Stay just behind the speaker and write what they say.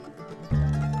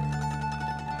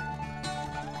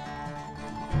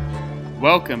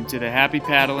Welcome to the Happy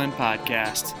Paddlin'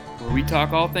 Podcast, where we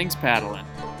talk all things paddling.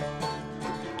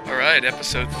 All right,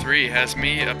 episode 3 has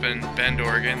me up in Bend,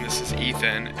 Oregon. This is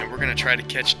Ethan, and we're going to try to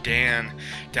catch Dan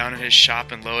down at his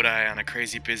shop in Lodi on a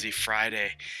crazy busy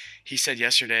Friday. He said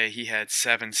yesterday he had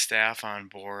 7 staff on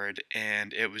board,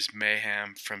 and it was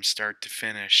mayhem from start to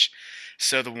finish.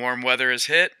 So the warm weather has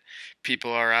hit.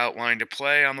 People are out wanting to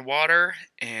play on the water,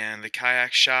 and the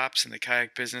kayak shops and the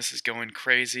kayak business is going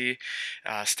crazy.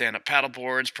 Stand-up paddle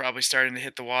boards probably starting to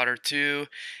hit the water too.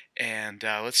 And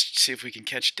let's see if we can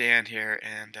catch Dan here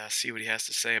and see what he has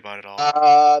to say about it all.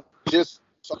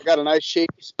 So I got a nice shaky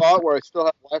spot where I still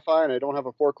have Wi-Fi and I don't have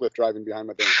a forklift driving behind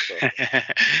my bench. So.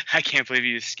 I can't believe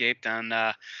you escaped on.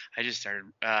 I just started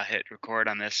hit record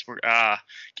on this.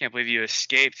 Can't believe you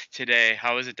escaped today.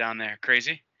 How is it down there?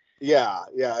 Crazy? Yeah,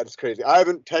 it's crazy. I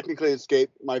haven't technically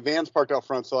escaped. My van's parked out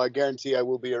front, so I guarantee I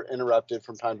will be interrupted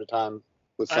from time to time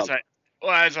with something.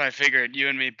 Well, that's what I figured. You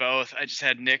and me both. I just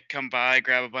had Nick come by,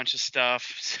 grab a bunch of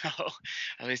stuff, so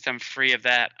at least I'm free of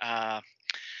that.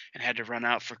 And had to run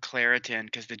out for Claritin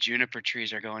because the juniper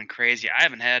trees are going crazy. I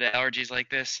haven't had allergies like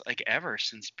this ever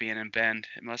since being in Bend.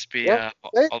 It must be Bend,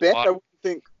 I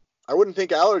wouldn't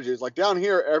think allergies. Like down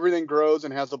here, everything grows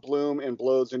and has a bloom and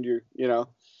blows into your,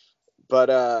 But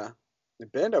in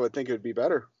Bend, I would think it would be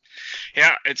better.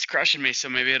 Yeah, it's crushing me. So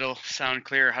maybe it'll sound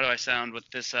clearer. How do I sound with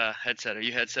this headset? Are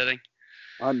you headsetting?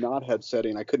 I'm not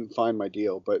headsetting. I couldn't find my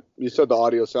deal, but you said the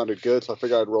audio sounded good, so I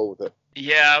figured I'd roll with it.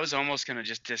 Yeah, I was almost going to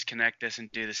just disconnect this and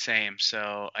do the same.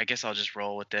 So I guess I'll just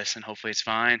roll with this and hopefully it's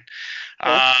fine.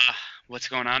 Okay. What's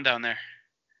going on down there?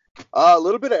 A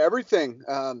little bit of everything.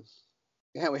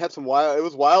 We had it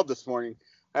was wild this morning.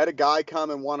 I had a guy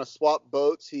come and want to swap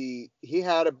boats. He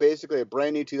had basically a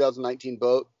brand new 2019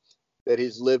 boat that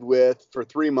he's lived with for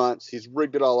 3 months. He's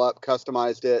rigged it all up,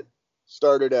 customized it,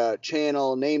 started a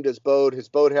channel, named his boat. His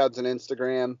boat has an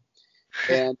Instagram.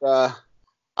 And,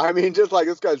 just like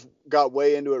this guy's got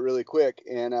way into it really quick.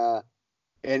 And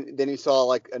then he saw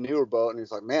like a newer boat and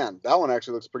he's like, man, that one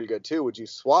actually looks pretty good too. Would you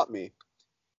swap me?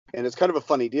 And it's kind of a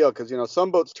funny deal because,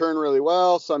 some boats turn really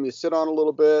well. Some you sit on a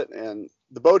little bit. And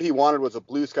the boat he wanted was a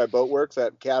Blue Sky Boat Works,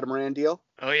 that catamaran deal.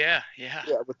 Oh, yeah. Yeah,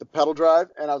 with the pedal drive.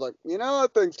 And I was like, that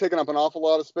thing's taking up an awful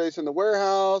lot of space in the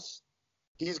warehouse.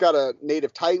 He's got a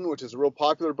Native Titan, which is a real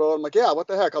popular boat. I'm like, yeah, what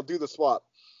the heck? I'll do the swap.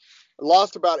 I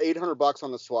lost about $800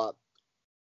 on the swap.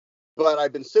 But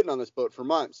I've been sitting on this boat for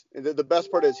months. And the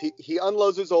best part is he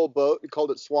unloads his old boat. He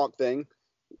called it Swamp Thing.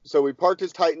 So we parked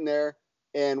his Titan there,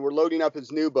 and we're loading up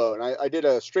his new boat. And I did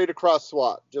a straight across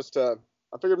swap. I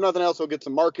figured if nothing else, we'll get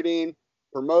some marketing,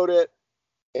 promote it.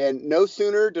 And no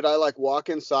sooner did I walk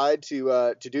inside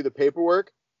to do the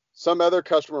paperwork, some other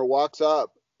customer walks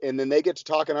up. And then they get to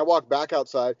talk, and I walk back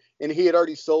outside, and he had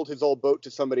already sold his old boat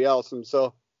to somebody else. And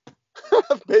so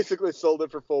basically sold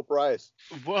it for full price.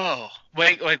 Whoa.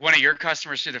 Wait, like one of your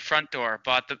customers through the front door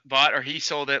bought, or he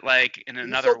sold it in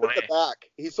another way?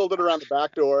 He sold it around the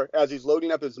back door as he's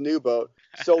loading up his new boat,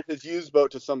 sold his used boat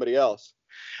to somebody else.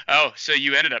 Oh, so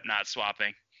you ended up not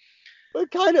swapping. But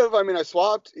kind of, I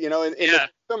swapped, in the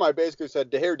system, I basically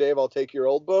said, here, Dave, I'll take your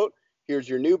old boat. Here's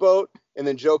your new boat. And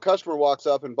then Joe customer walks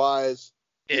up and buys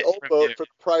the old boat for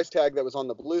the price tag that was on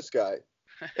the Blue Sky.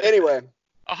 Anyway.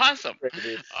 Awesome.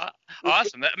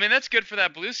 Awesome. That's good for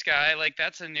that Blue Sky.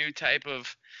 That's a new type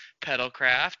of pedal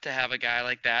craft to have a guy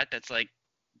like that's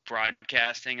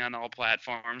broadcasting on all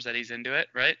platforms that he's into it,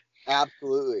 right?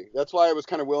 Absolutely. That's why I was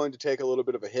kind of willing to take a little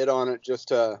bit of a hit on it just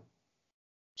to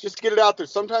get it out there.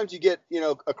 Sometimes you get,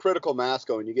 a critical mass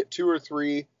going. You get 2 or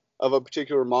 3 of a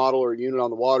particular model or unit on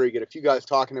the water. You get a few guys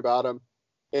talking about them.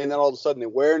 And then all of a sudden the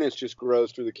awareness just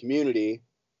grows through the community.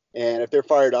 And if they're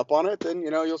fired up on it, then,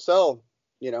 you'll sell,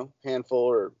 handful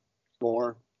or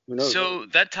more. Who knows? So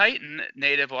that Titan,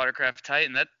 Native Watercraft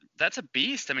Titan, that's a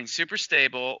beast. Super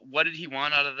stable. What did he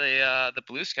want out of the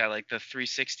Blue Sky? The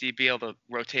 360 be able to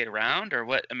rotate around or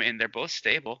what? They're both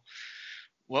stable.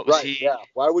 What was he? Yeah.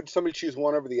 Why would somebody choose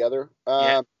one over the other?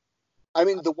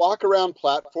 The walk around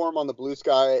platform on the Blue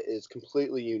Sky is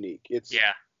completely unique.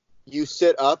 You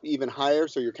sit up even higher,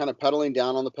 so you're kind of pedaling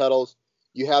down on the pedals.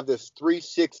 You have this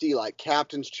 360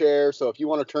 captain's chair, so if you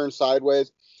want to turn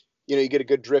sideways, you get a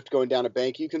good drift going down a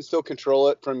bank. You can still control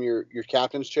it from your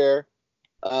captain's chair.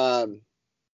 And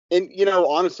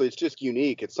honestly, it's just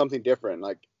unique. It's something different.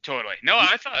 Totally. No,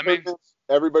 I thought.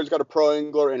 Everybody's got a Pro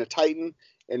Angler and a Titan,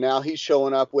 and now he's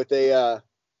showing up with a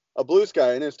Blue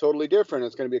Sky, and it's totally different.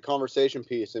 It's going to be a conversation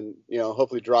piece, and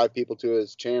hopefully drive people to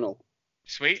his channel.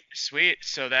 Sweet, sweet.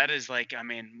 So that is like, I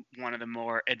mean, one of the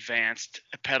more advanced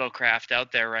pedal craft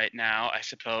out there right now, I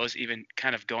suppose, even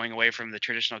kind of going away from the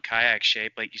traditional kayak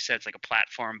shape. Like you said, it's like a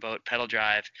platform boat, pedal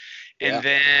drive. And Yeah.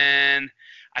 then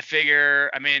I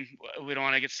figure, I mean, we don't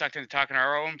want to get sucked into talking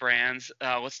our own brands.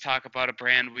 Let's talk about a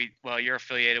brand well, you're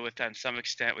affiliated with on some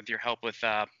extent with your help with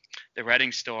the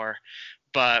Reading store.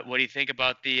 But what do you think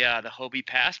about the Hobie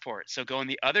Passport? So going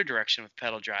the other direction with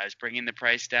pedal drives, bringing the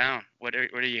price down. What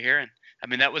are you hearing? I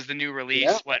mean, that was the new Yeah.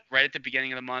 release, right at the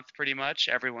beginning of the month, pretty much.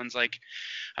 Everyone's like,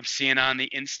 I'm seeing on the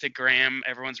Instagram,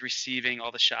 everyone's receiving,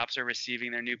 all the shops are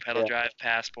receiving their new pedal Yeah. drive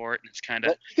Passport, and it's kind of.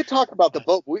 Well, we could talk about the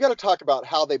boat, but we got to talk about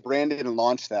how they branded and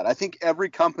launched that. I think every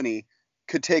company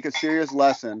could take a serious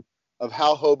lesson of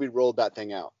how Hobie rolled that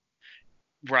thing out.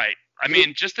 Right. I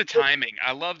mean, just the timing.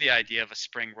 I love the idea of a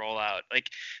spring rollout. Like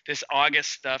this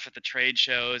August stuff at the trade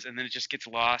shows, and then it just gets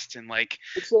lost in like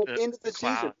It's the the, end of the the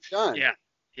season. clouds. It's done. Yeah.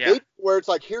 Yeah. Where it's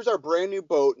like, here's our brand new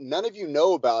boat. None of you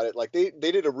know about it. Like they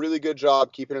did a really good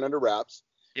job keeping it under wraps.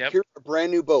 Yep. Here's a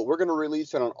brand new boat. We're going to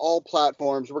release it on all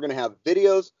platforms. We're going to have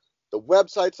videos. The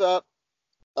website's up.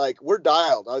 Like we're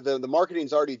dialed. The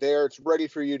marketing's already there. It's ready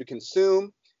for you to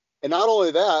consume. And not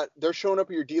only that, they're showing up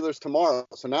at your dealers tomorrow.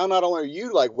 So now not only are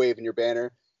you like waving your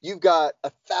banner, you've got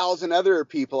 1,000 other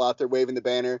people out there waving the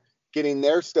banner, getting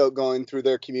their stoke going through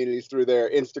their communities, through their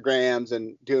Instagrams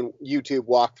and doing YouTube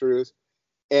walkthroughs,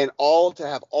 and all to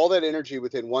have all that energy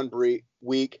within one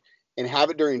week and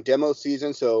have it during demo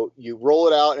season. So you roll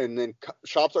it out and then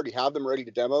shops already have them ready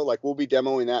to demo. Like we'll be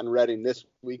demoing that in Reading this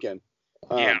weekend.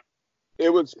 Yeah.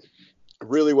 It was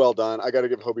really well done. I got to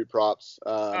give Hobie props.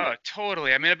 Oh,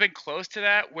 totally. I mean, I've been close to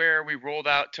that where we rolled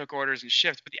out, took orders and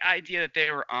shipped, but the idea that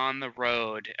they were on the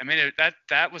road, I mean, that's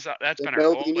been our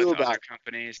goal Nobody knew with about other it.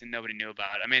 companies, and nobody knew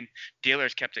about it. I mean,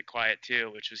 dealers kept it quiet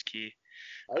too, which was key.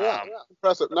 Yeah,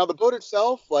 impressive. Now the boat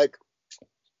itself, like,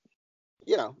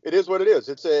 it is what it is.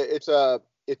 It's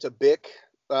a Bic,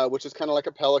 which is kind of like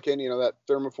a Pelican, that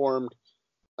thermoformed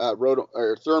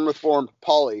thermoformed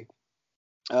poly.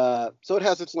 So it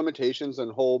has its limitations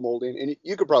and hole molding, and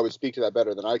you could probably speak to that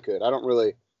better than I could. I don't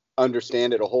really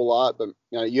understand it a whole lot, but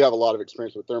you have a lot of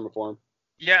experience with thermoform.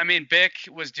 Yeah, I mean, Bic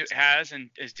has and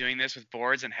is doing this with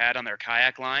boards and had on their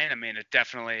kayak line. I mean, it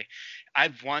definitely.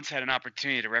 I've once had an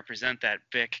opportunity to represent that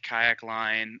Bic kayak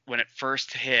line when it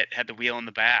first hit. Had the wheel in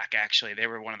the back. Actually, they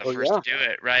were one of the first to do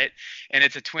it, right? And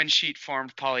it's a twin sheet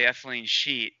formed polyethylene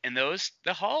sheet, and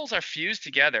the hulls are fused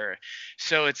together.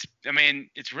 So I mean,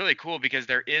 it's really cool because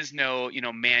there is no,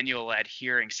 manual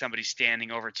adhering. Somebody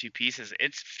standing over two pieces.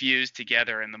 It's fused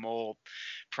together in the mold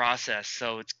process.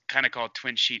 So it's kind of called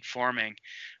twin sheet forming.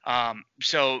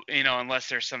 So, unless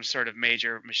there's some sort of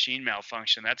major machine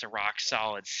malfunction, that's a rock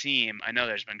solid seam. I know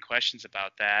there's been questions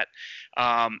about that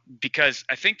because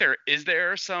I think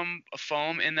there some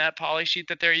foam in that poly sheet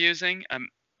that they're using.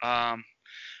 I'm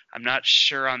not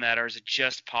sure on that, or is it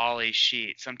just poly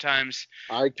sheet? Sometimes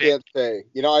I can't say.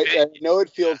 I know it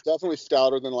feels definitely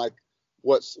stouter than like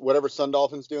whatever Sun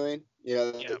Dolphin's doing.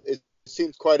 It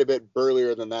seems quite a bit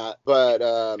burlier than that, but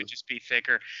it could just be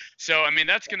thicker. So I mean,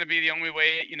 that's going to be the only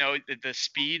way. The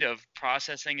speed of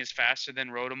processing is faster than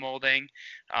rotomolding.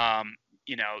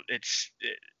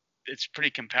 It's pretty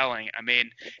compelling. I mean,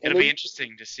 it'll be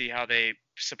interesting to see how they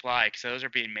supply because those are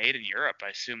being made in Europe. I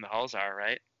assume the hulls are,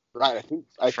 right? Right.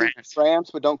 I think France,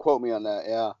 but don't quote me on that.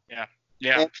 Yeah. Yeah.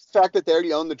 Yeah. And the fact that they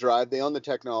already own the drive, they own the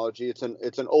technology. It's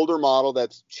an older model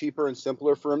that's cheaper and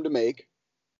simpler for them to make.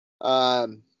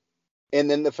 And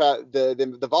then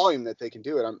the volume that they can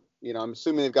do it. I'm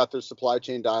assuming they've got their supply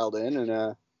chain dialed in,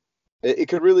 and it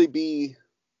could really be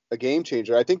a game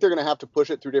changer. I think they're going to have to push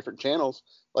it through different channels.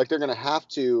 Like they're going to have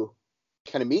to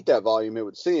kind of meet that volume, it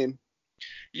would seem.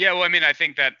 Yeah, well, I mean, I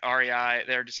think that REI,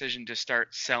 their decision to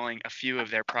start selling a few of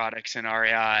their products in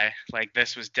REI, like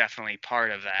this was definitely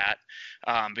part of that.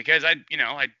 Because I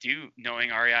do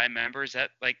knowing REI members that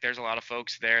like there's a lot of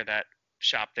folks there that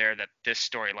shop there that this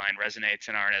storyline resonates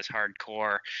and aren't as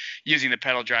hardcore using the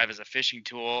pedal drive as a fishing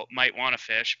tool, might want to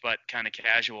fish, but kind of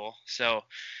casual. So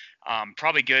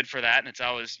probably good for that. And it's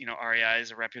always, REI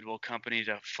is a reputable company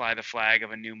to fly the flag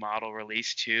of a new model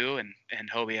release too.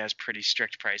 And Hobie has pretty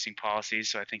strict pricing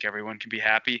policies. So I think everyone can be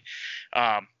happy.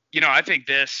 I think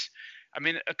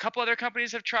a couple other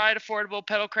companies have tried affordable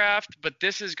pedalcraft, but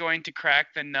this is going to crack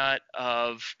the nut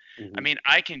of, I mean,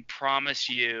 I can promise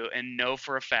you and know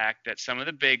for a fact that some of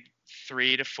the big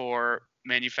 3 to 4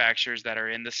 manufacturers that are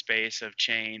in the space of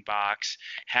chain box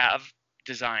have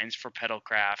designs for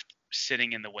pedalcraft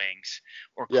sitting in the wings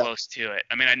or close to it.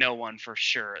 I mean, I know one for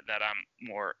sure that I'm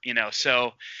more,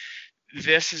 so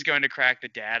this is going to crack the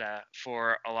data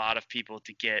for a lot of people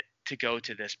to go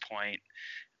to this point.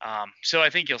 So I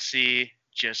think you'll see,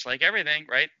 just like everything,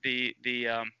 right? The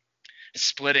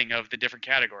splitting of the different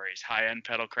categories: high-end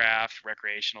pedalcraft,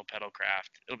 recreational pedalcraft.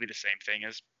 It'll be the same thing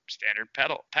as standard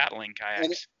paddling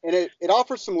kayaks. And it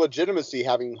offers some legitimacy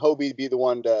having Hobie be the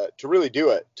one to really do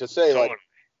it, to say Totally. like,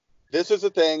 this is a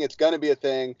thing, it's going to be a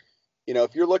thing. You know,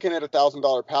 if you're looking at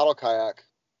 $1,000 paddle kayak,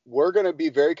 we're going to be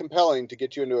very compelling to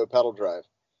get you into a pedal drive.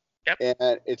 Yep.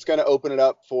 And it's going to open it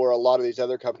up for a lot of these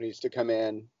other companies to come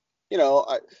in. I'm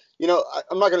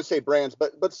not going to say brands,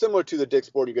 but similar to the Dick's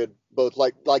Sporting Good boats,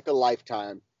 like the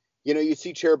Lifetime. You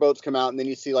see chair boats come out, and then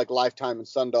you see like Lifetime and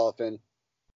Sun Dolphin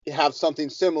have something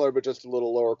similar, but just a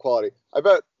little lower quality. I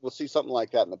bet we'll see something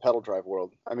like that in the pedal drive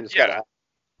world. I mean, it's got to happen.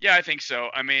 Yeah, I think so.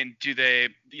 I mean, do they,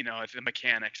 the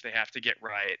mechanics they have to get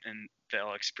right, and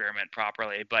they'll experiment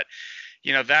properly. But,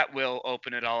 that will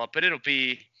open it all up. But it'll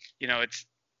be,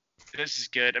 this is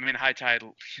good. I mean, high tide,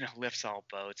 lifts all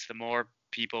boats. The more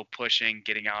people pushing,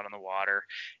 getting out on the water,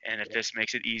 and if this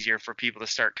makes it easier for people to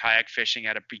start kayak fishing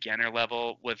at a beginner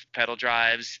level with pedal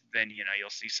drives, then you'll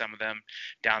see some of them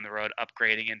down the road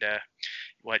upgrading into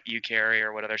what you carry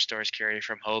or what other stores carry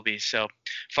from Hobie. So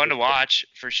fun to watch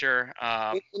for sure.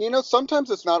 And sometimes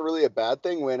it's not really a bad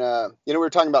thing when we were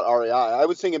talking about REI. I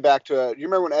was thinking back to you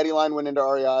remember when Eddie Line went into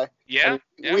REI? Yeah,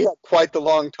 we had quite the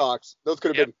long talks. Those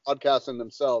could have been podcasts in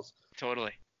themselves.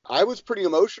 Totally. I was pretty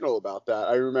emotional about that.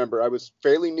 I remember I was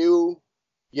fairly new,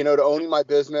 to owning my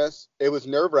business. It was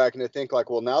nerve-wracking to think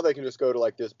like, well, now they can just go to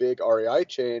like this big REI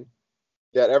chain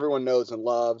that everyone knows and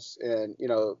loves, and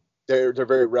they're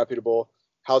very reputable.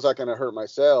 How's that going to hurt my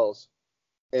sales?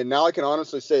 And now I can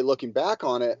honestly say, looking back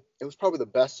on it, it was probably the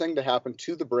best thing to happen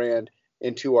to the brand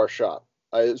and to our shop.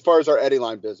 As far as our Eddie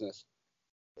Line business,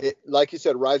 like you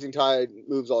said, rising tide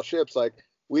moves all ships. Like,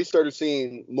 we started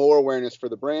seeing more awareness for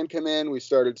the brand come in. We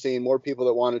started seeing more people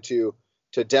that wanted to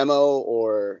demo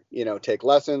or, take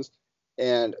lessons.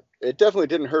 And it definitely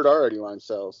didn't hurt our Eddie Line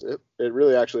sales. It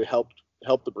really actually helped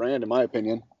the brand, in my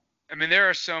opinion. I mean, there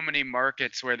are so many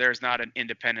markets where there's not an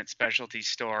independent specialty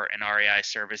store and REI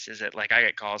services it. Like, I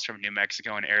get calls from New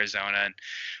Mexico and Arizona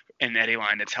and Eddie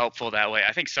Line. It's helpful that way.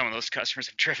 I think some of those customers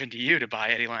have driven to you to buy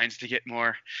Eddie Lines to get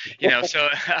more,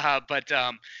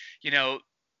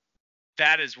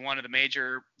 that is one of the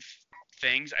major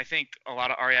things. I think a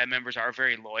lot of REI members are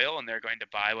very loyal and they're going to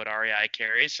buy what REI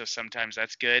carries. So sometimes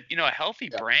that's good. A healthy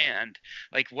brand,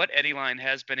 like what Eddie Line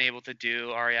has been able to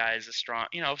do. REI is a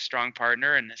strong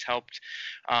partner and has helped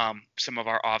some of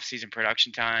our off-season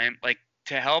production time, like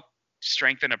to help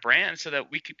strengthen a brand so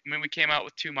that we came out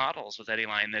with 2 models with Eddie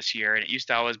Line this year, and it used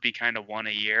to always be kind of 1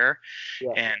 a year,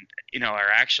 and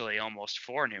are actually almost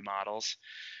 4 new models.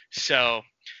 So,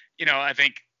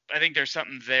 I think there's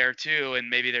something there too, and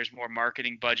maybe there's more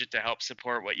marketing budget to help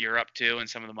support what you're up to and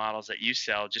some of the models that you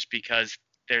sell, just because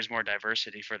there's more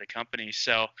diversity for the company.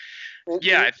 So,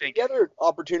 I think the other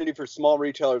opportunity for small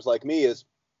retailers like me is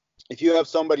if you have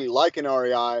somebody like an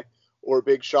REI or a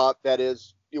big shop that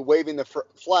is waving the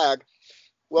flag,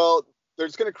 well,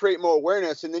 there's going to create more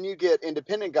awareness, and then you get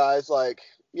independent guys like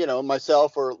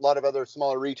myself or a lot of other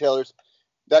smaller retailers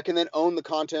that can then own the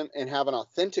content and have an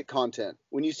authentic content.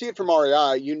 When you see it from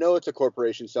REI, it's a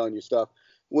corporation selling you stuff.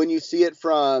 When you see it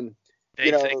from,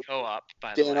 they say co-op,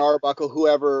 by the way, Dan Arbuckle,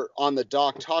 whoever on the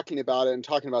dock talking about it and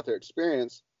talking about their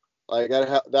experience, like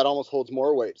that almost holds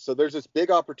more weight. So there's this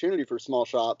big opportunity for small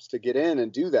shops to get in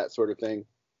and do that sort of thing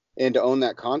and to own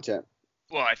that content.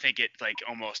 Well, I think it like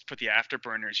almost put the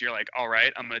afterburners. You're like, all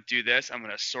right, I'm going to do this. I'm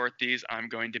going to sort these. I'm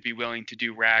going to be willing to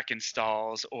do rack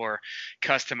installs or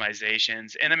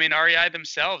customizations. And I mean, REI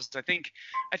themselves, I think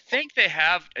they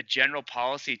have a general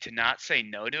policy to not say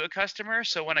no to a customer.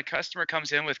 So when a customer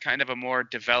comes in with kind of a more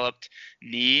developed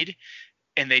need,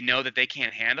 and they know that they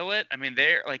can't handle it. I mean,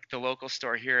 they're like the local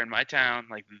store here in my town,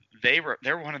 like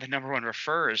they're one of the number 1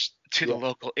 referrers to the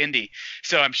local indie.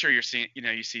 So I'm sure you're seeing,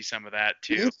 you see some of that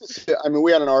too. I mean,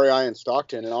 we had an REI in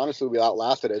Stockton, and honestly, we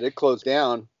outlasted it. It closed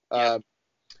down,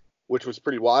 which was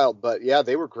pretty wild. But yeah,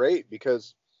 they were great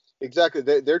because exactly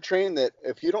they're trained that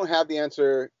if you don't have the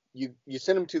answer, you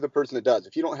send them to the person that does.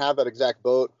 If you don't have that exact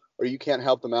boat or you can't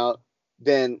help them out,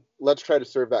 then let's try to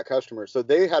serve that customer. So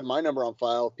they had my number on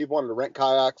file. If people wanted to rent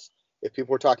kayaks, if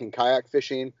people were talking kayak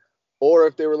fishing, or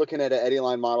if they were looking at an Eddie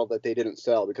Line model that they didn't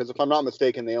sell. Because if I'm not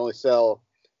mistaken, they only sell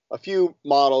a few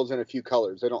models and a few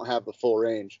colors. They don't have the full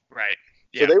range. Right.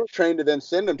 Yeah. So they were trained to then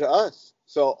send them to us.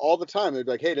 So all the time, they'd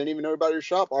be like, hey, didn't even know about your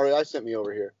shop. REI sent me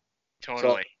over here.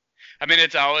 Totally. I mean,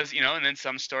 it's always, and then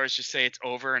some stores just say it's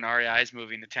over and REI's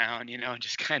moving to town, and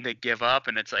just kind of give up.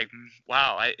 And it's like,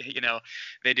 wow,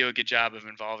 they do a good job of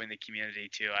involving the community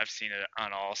too. I've seen it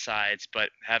on all sides, but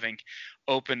having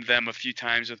opened them a few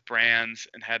times with brands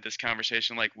and had this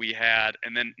conversation like we had,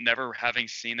 and then never having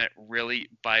seen it really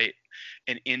bite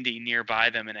an indie nearby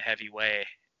them in a heavy way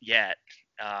yet,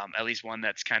 at least one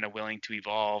that's kind of willing to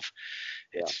evolve.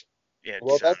 Yeah. It's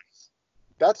well,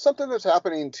 that's something that's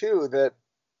happening too, that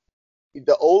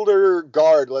the older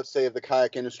guard, let's say, of the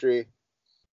kayak industry,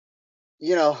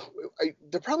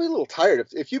 they're probably a little tired.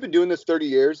 If you've been doing this 30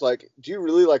 years, like, do you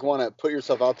really like want to put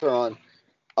yourself out there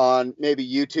on maybe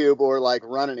YouTube or like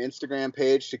run an Instagram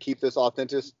page to keep this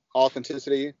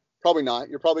authenticity? Probably not.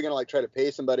 You're probably going to like try to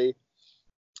pay somebody.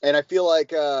 And I feel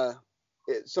like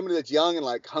somebody that's young and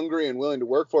like hungry and willing to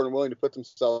work for it and willing to put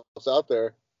themselves out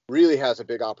there really has a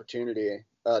big opportunity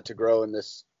to grow in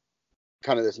this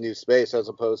kind of this new space, as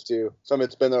opposed to somebody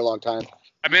that's been there a long time.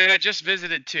 I mean, I just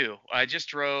visited too. I just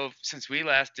drove since we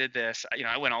last did this.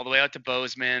 I went all the way out to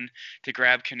Bozeman to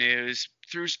grab canoes,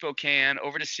 through Spokane,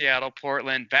 over to Seattle,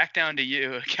 Portland, back down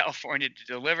to California, to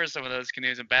deliver some of those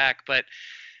canoes and back. But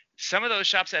some of those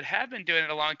shops that have been doing it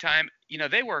a long time,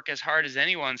 they work as hard as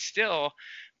anyone still,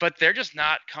 but they're just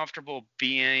not comfortable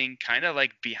being kind of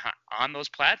like behind on those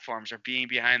platforms or being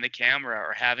behind the camera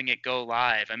or having it go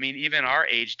live. I mean, even our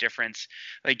age difference,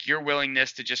 like your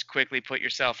willingness to just quickly put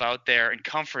yourself out there and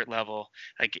comfort level,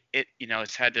 like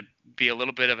it's had to be a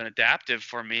little bit of an adaptive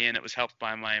for me. And it was helped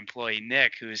by my employee,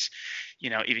 Nick, who's,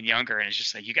 even younger. And it's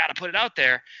just like, you got to put it out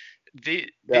there. These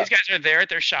guys are there at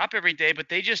their shop every day, but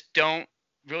they just don't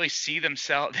really see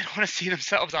themselves. They don't want to see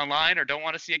themselves online or don't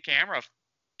want to see a camera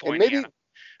pointing at them.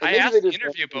 I asked to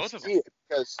interview both of them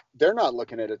because they're not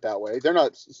looking at it that way. They're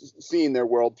not seeing their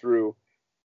world through,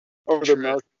 or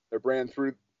their brand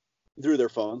through their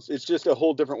phones. It's just a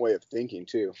whole different way of thinking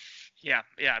too. Yeah.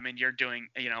 I mean, you're doing,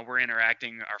 we're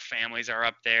interacting. Our families are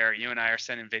up there. You and I are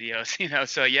sending videos,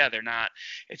 so yeah, they're not.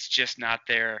 It's just not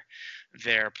their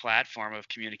platform of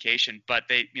communication. But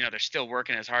they're still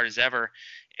working as hard as ever.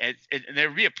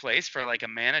 There'd be a place for like a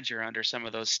manager under some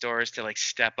of those stores to like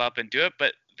step up and do it,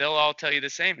 but they'll all tell you the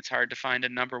same. It's hard to find a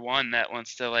number one that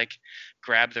wants to like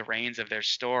grab the reins of their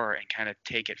store and kind of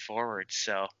take it forward.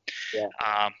 So yeah,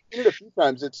 I've seen it a few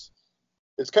times.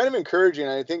 It's kind of encouraging.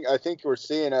 I think we're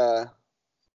seeing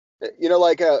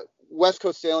like West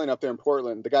Coast Sailing up there in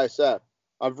Portland. The guy Seth,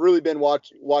 I've really been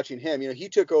watching him. He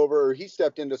took over, or he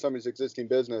stepped into somebody's existing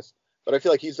business, but I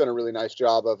feel like he's done a really nice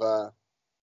job of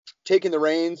taking the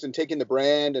reins and taking the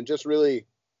brand and just really,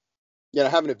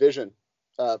 having a vision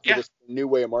for this new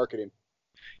way of marketing.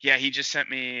 Yeah, he just sent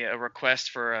me a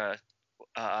request for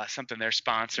something they're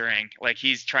sponsoring. Like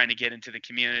he's trying to get into the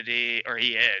community, or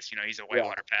he is. He's a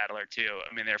whitewater paddler too.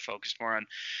 I mean, they're focused more on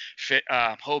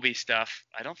Hobie stuff.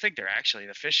 I don't think they're actually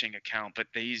the fishing account, but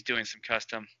he's doing some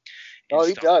custom. Oh,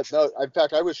 he does. No, in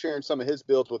fact, I was sharing some of his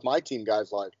builds with my team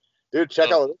guys. Like, dude,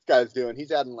 check out what this guy's doing.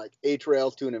 He's adding like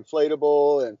H-rails to an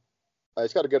inflatable, and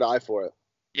he's got a good eye for it.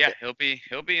 Yeah, he'll be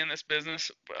in this business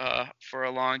for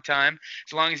a long time,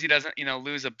 as long as he doesn't,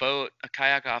 lose a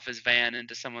kayak off his van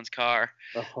into someone's car.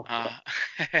 Let's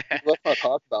not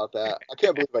talk about that. I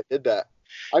can't believe I did that.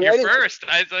 You're first.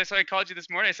 So I called you this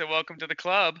morning. I said, "Welcome to the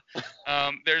club."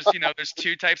 There's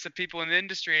two types of people in the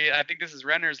industry. I think this is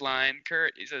Renner's line.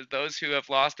 Kurt, he says those who have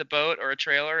lost a boat or a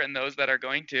trailer, and those that are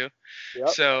going to. Yep.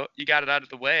 So you got it out of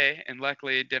the way, and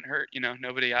luckily it didn't hurt.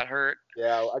 Nobody got hurt.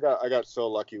 Yeah, I got so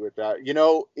lucky with that.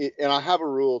 And I have a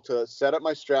rule to set up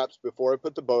my straps before I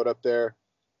put the boat up there,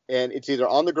 and it's either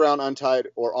on the ground untied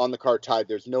or on the car tied.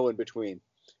 There's no in between.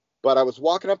 But I was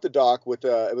walking up the dock with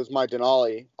it was my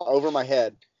Denali over my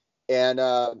head, and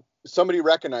somebody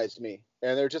recognized me,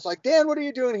 and they're just like, "Dan, what are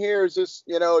you doing here? Is this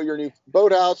your new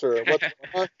boathouse or what's going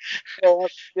on?" So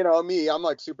me, I'm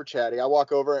like super chatty. I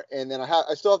walk over, and then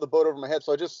I still have the boat over my head,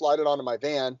 so I just slide it onto my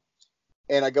van,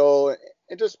 and I go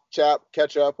and just chat,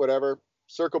 catch up, whatever.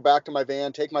 Circle back to my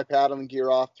van, take my paddling gear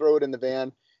off, throw it in the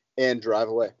van, and drive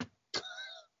away.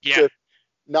 Yeah.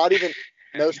 Not even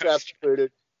no straps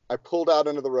included. I pulled out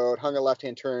into the road, hung a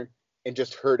left-hand turn, and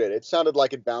just heard it. It sounded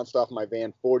like it bounced off my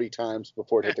van 40 times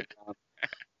before it hit the ground.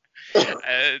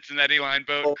 It's an Eddy line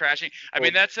boat crashing. I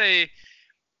mean, actually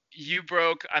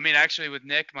with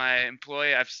Nick, my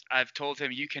employee, I've told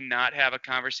him you cannot have a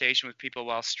conversation with people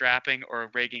while strapping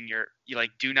or rigging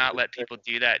do not let people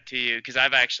do that to you. Because I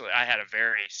had a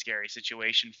very scary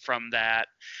situation from that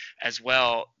as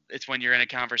well. It's when you're in a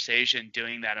conversation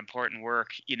doing that important work,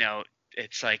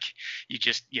 it's like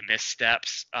you miss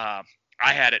steps. I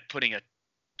had it putting a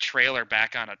trailer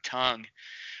back on a tongue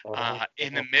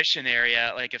in the Mission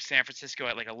area, like of San Francisco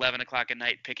at like 11 o'clock at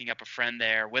night, picking up a friend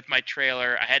there with my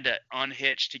trailer. I had to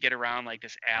unhitch to get around like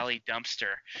this alley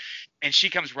dumpster, and she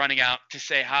comes running out to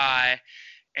say hi.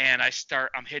 And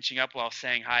I'm hitching up while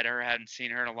saying hi to her. I hadn't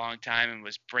seen her in a long time and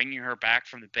was bringing her back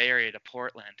from the Bay Area to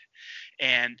Portland.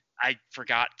 And I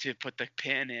forgot to put the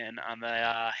pin in on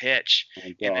the hitch.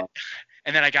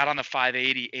 And then I got on the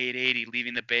 580, 880,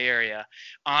 leaving the Bay Area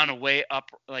on a way up,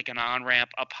 like an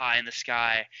on-ramp up high in the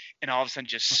sky. And all of a sudden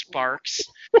just sparks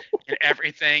and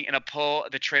everything. And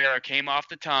the trailer came off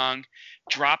the tongue,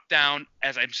 dropped down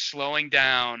as I'm slowing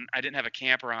down. I didn't have a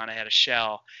camper on. I had a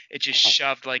shell. It just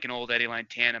shoved like an old Eddie Line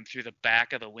Tandem through the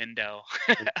back of the window.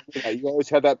 Yeah, you always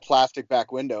had that plastic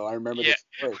back window. I remember this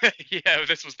story. Yeah,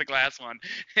 this was the glass one.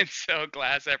 And so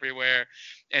glass everywhere.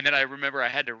 And then I remember I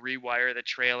had to rewire the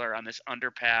trailer on this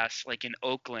underpass, like in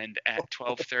Oakland at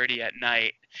 12:30 at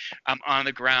night. I'm on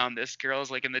the ground. This girl's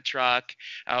like in the truck.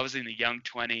 I was in the young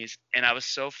 20s, and I was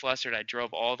so flustered. I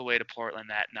drove all the way to Portland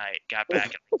that night. Got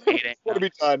back at like 8 a.m. What to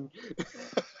be done?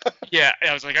 Yeah,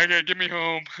 I was like, okay, get me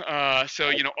home.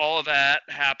 So all of that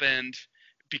happened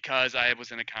because I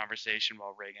was in a conversation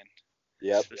while rigging.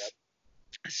 Yep.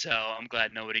 So I'm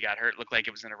glad nobody got hurt. It looked like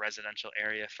it was in a residential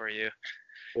area for you.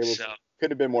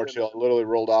 Could have been more chill. I literally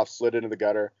rolled off, slid into the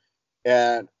gutter,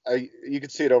 and you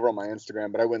could see it over on my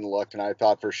Instagram, but I went and looked, and I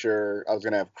thought for sure I was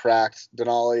gonna have cracked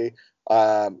Denali.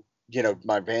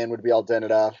 My van would be all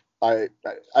dented up. I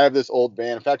have this old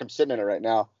van. In fact, I'm sitting in it right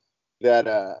now that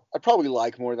I probably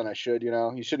like more than I should.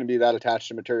 You shouldn't be that attached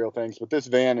to material things, but this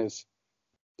van is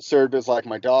served as like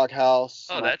my dog house.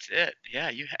 Oh, that's it.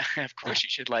 Yeah, of course you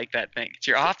should like that thing. It's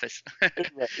your office.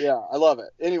 Yeah, I love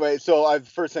it. Anyway, so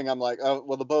first thing I'm like, oh,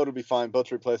 well, the boat will be fine.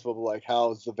 Boat's replaceable. But like,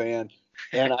 how's the van?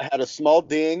 And I had a small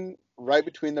ding right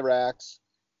between the racks.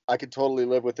 I could totally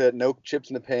live with it. No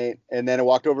chips in the paint. And then I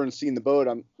walked over and seen the boat.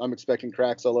 I'm expecting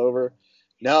cracks all over.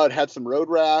 No, it had some road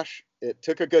rash. It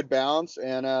took a good bounce,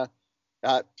 and I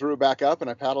threw it back up, and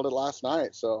I paddled it last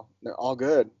night. So all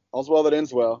good. All's well that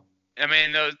ends well. I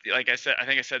mean, those, like I said, I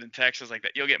think I said in Texas, like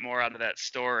that, you'll get more out of that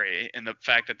story and the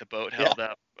fact that the boat held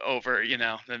up over,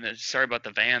 than the story about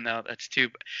the van, though. That's too.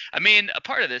 I mean, a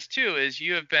part of this too is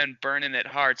you have been burning it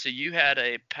hard. So you had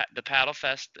the Paddle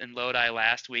Fest in Lodi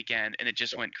last weekend, and it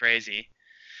just went crazy.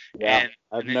 Yeah,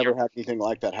 I've never had anything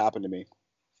like that happen to me.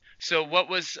 So what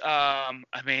was,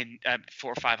 400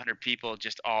 or 500 people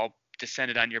just all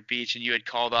descended on your beach, and you had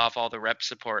called off all the rep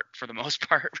support for the most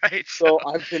part, right? So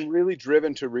I've been really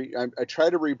driven to I try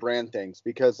to rebrand things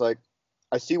because like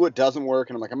I see what doesn't work,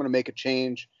 and I'm like, I'm going to make a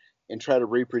change and try to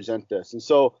represent this. And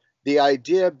so the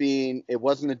idea being, it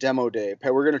wasn't a demo day.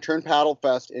 We're going to turn Paddle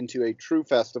Fest into a true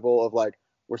festival of like,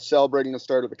 we're celebrating the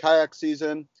start of the kayak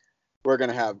season. We're going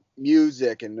to have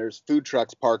music, and there's food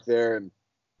trucks parked there, and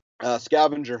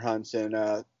scavenger hunts, and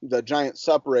the giant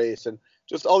sup race, and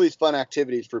just all these fun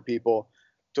activities for people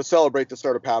to celebrate the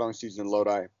start of paddling season in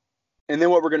Lodi. And then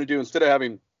what we're going to do, instead of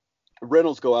having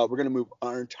rentals go out, we're going to move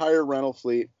our entire rental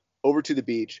fleet over to the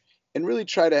beach and really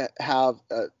try to have,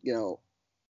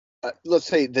 let's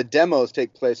say the demos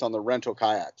take place on the rental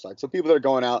kayaks. Like, so people that are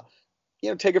going out,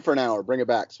 take it for an hour, bring it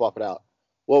back, swap it out.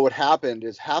 What would happen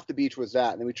is half the beach was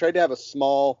that. And then we tried to have a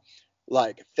small,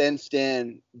 like, fenced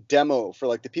in demo for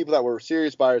like the people that were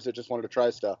serious buyers that just wanted to try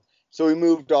stuff. So we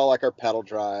moved all like our pedal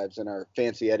drives and our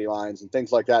fancy Eddie lines and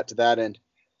things like that to that end.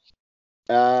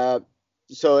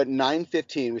 So at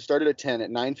 9:15, we started at 10. At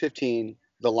 9:15,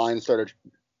 the line started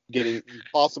getting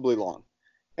impossibly long.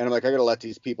 And I'm like, I got to let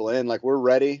these people in. Like, we're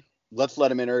ready. Let's let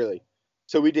them in early.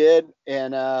 So we did.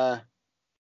 And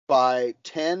by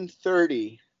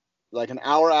 10:30, like an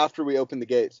hour after we opened the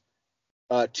gates,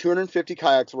 250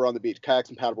 kayaks were on the beach, kayaks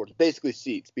and paddleboards, basically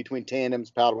seats between tandems,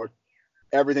 paddleboards.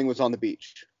 Everything was on the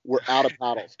beach. We're out of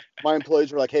paddles. My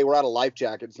employees were like, hey, we're out of life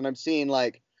jackets. And I'm seeing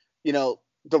like,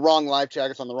 the wrong life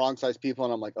jackets on the wrong size people.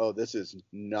 And I'm like, oh, this is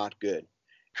not good.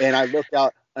 And I looked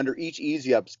out under each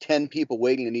Easy Ups, 10 people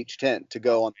waiting in each tent to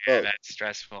go on the boat. Yeah, that's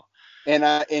stressful. And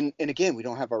again, we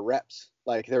don't have our reps.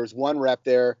 Like, there was one rep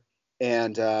there,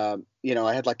 and I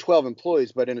had like 12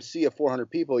 employees, but in a sea of 400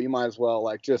 people, you might as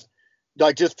well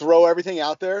just throw everything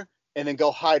out there and then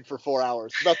go hide for 4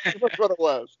 hours. That's what it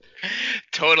was.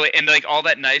 Totally. And like all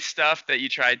that nice stuff that you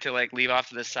tried to like leave off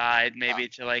to the side, maybe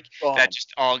to like, that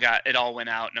just all went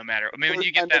out no matter. I mean, when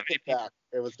you get that many people,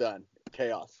 it was done.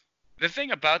 Chaos. The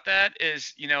thing about that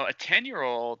is, a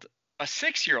 10-year-old, a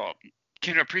 6-year-old,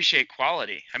 can appreciate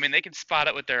quality. I mean, they can spot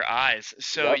it with their eyes.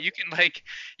 So Yep. you can like,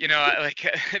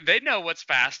 like they know what's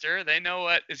faster. They know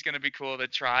what is going to be cool to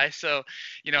try. So,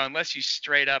 unless you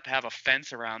straight up have a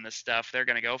fence around this stuff, they're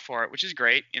going to go for it, which is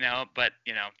great, but,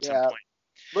 at some Yeah. point.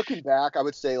 Looking back, I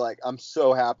would say like I'm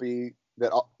so happy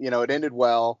that it ended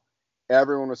well.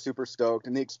 Everyone was super stoked,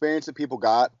 and the experience that people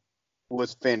got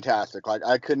was fantastic. Like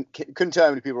I couldn't tell how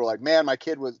many people were like, "Man, my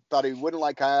kid thought he wouldn't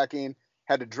like kayaking,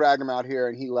 had to drag him out here,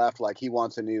 and he left like he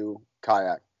wants a new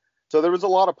kayak." So there was a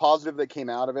lot of positive that came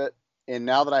out of it. And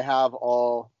now that I have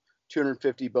all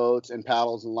 250 boats and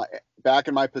paddles and back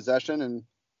in my possession and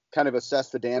kind of assess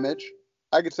the damage,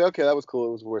 I could say, okay, that was cool.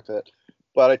 It was worth it.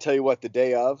 But I tell you what, the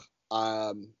day of,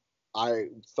 my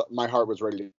heart was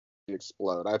ready to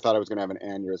explode. I thought I was going to have an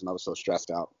aneurysm. I was so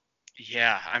stressed out.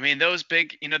 Yeah, I mean those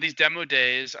big, these demo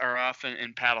days are often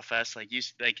in Paddle Fest. Like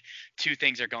two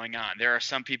things are going on. There are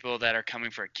some people that are coming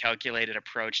for a calculated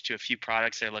approach to a few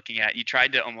products they're looking at. You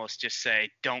tried to almost just say,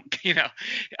 don't,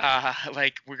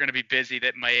 like we're going to be busy.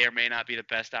 That may or may not be the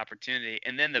best opportunity.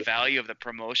 And then the value of the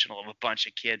promotional of a bunch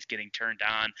of kids getting turned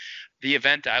on. The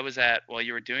event I was at while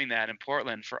you were doing that in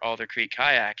Portland for Alder Creek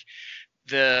Kayak,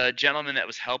 the gentleman that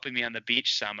was helping me on the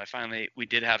beach we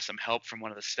did have some help from one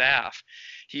of the staff.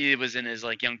 He was in his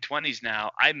like young 20s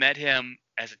now. I met him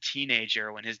as a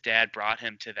teenager when his dad brought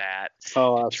him to that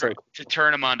to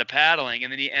turn him on to paddling,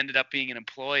 and then he ended up being an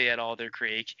employee at Alder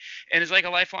Creek and is like a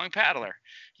lifelong paddler.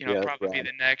 Probably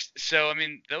the next. So I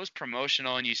mean, those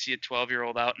promotional, and you see a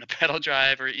 12-year-old out in a pedal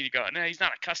drive, or you go, no, he's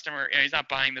not a customer. He's not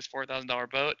buying this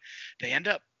 $4,000 boat. They end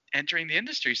up entering the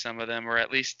industry, some of them, or at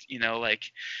least like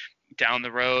down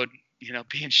the road,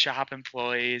 being shop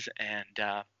employees.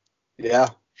 And this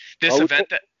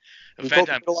event we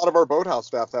a lot of our boathouse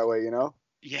staff that way,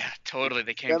 Yeah, totally.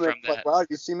 They came from that. Like, wow,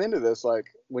 you seem into this. Like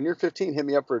when you're 15, hit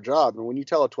me up for a job. And when you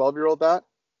tell a 12-year-old that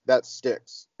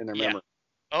sticks in their memory.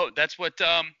 Oh, that's where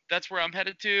I'm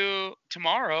headed to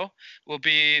tomorrow. Will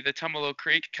be the Tumalo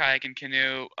Creek Kayak and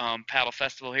Canoe Paddle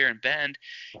Festival here in Bend.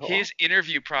 His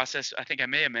interview process, I think I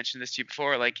may have mentioned this to you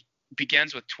before, like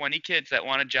begins with 20 kids that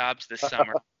wanted jobs this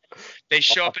summer. They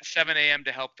show up at 7 a.m.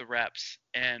 to help the reps,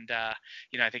 and I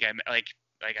think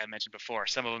like I mentioned before,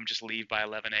 some of them just leave by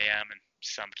 11 a.m. and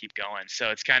some keep going.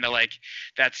 So it's kind of like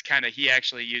he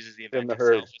actually uses the event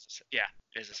itself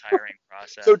as his hiring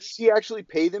process. So does he actually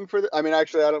pay them for I mean,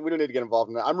 actually, we don't need to get involved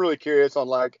in that. I'm really curious on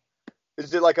like,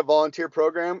 is it like a volunteer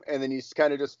program and then you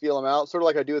kind of just feel them out, sort of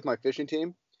like I do with my fishing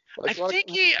team? Like,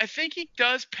 I think he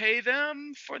does pay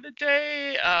them for the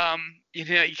day,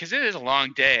 because it is a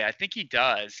long day. I think he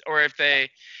does. Or if they,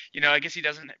 I guess he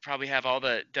doesn't probably have all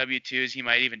the W-2s. He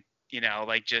might even, I'm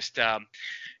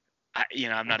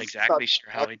not exactly sure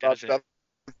how he does it.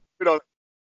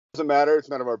 Doesn't matter. It's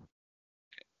none of our.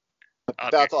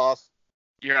 That's awesome.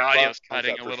 Your audio's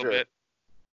cutting a little bit.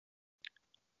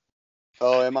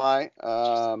 Oh, am I?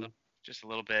 Just a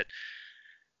little bit.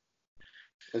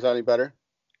 Is that any better?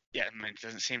 Yeah, I mean, it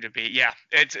doesn't seem to be. Yeah,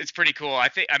 it's pretty cool. I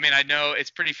know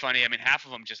it's pretty funny. I mean, half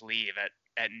of them just leave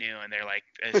at noon. They're like,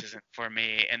 this isn't for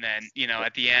me. And then,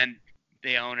 at the end,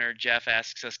 the owner, Jeff,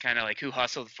 asks us kind of like, who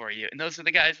hustled for you? And those are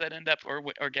the guys that end up, or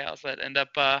gals that end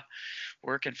up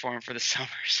working for him for the summer.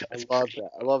 So I love that.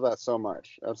 I love that so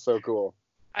much. That's so cool.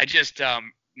 I just,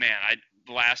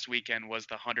 last weekend was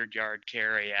the 100-yard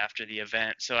carry after the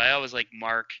event. So I always like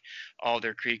mark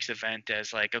Alder Creek's event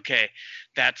as like, okay,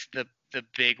 that's the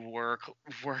big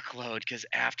workload, because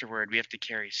afterward we have to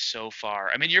carry so far.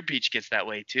 I mean, your beach gets that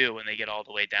way too when they get all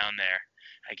the way down there,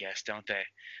 I guess, don't they?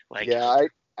 Like, yeah,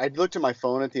 I looked at my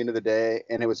phone at the end of the day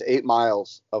and it was 8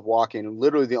 miles of walking.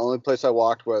 Literally the only place I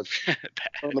walked was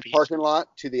from the parking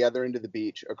lot to the other end of the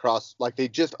beach across, like they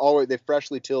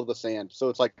freshly tilled the sand. So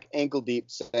it's like ankle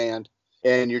deep sand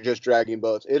and you're just dragging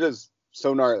boats. It is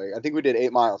so gnarly. I think we did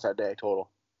 8 miles that day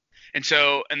total.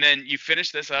 And then you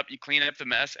finish this up, you clean up the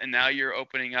mess, and now you're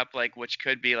opening up like which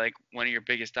could be like one of your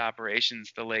biggest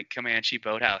operations, the Lake Comanche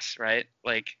Boathouse, right?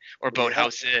 Like, or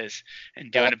boathouses,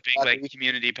 and doing a big like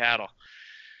community paddle.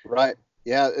 Right.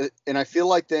 Yeah, and I feel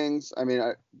like things. I mean,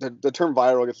 the term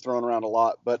viral gets thrown around a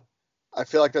lot, but I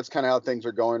feel like that's kind of how things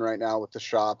are going right now with the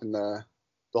shop and the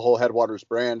whole Headwaters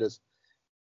brand.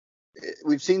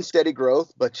 We've seen steady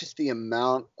growth, but just the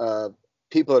amount of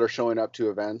people that are showing up to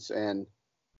events and.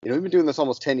 We've been doing this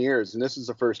almost 10 years, and this is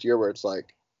the first year where it's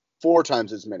like 4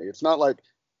 times as many. It's not like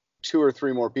 2 or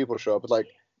 3 more people show up. It's like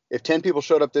if 10 people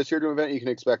showed up this year to an event, you can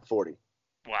expect 40.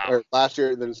 Wow. Or last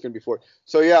year, then it's going to be 40.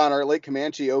 So, yeah, on our Lake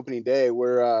Comanche opening day,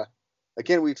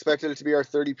 again, we expected it to be our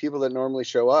 30 people that normally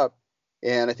show up.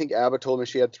 And I think Abba told me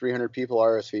she had 300 people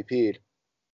RSVP'd.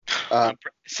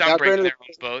 Some breaking their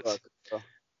own boats. So.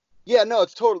 Yeah, no,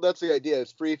 it's total. That's the idea.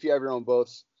 It's free if you have your own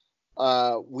boats.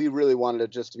 We really wanted it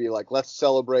just to be like, let's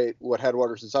celebrate what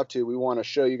Headwaters is up to. We want to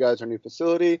show you guys our new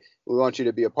facility. We want you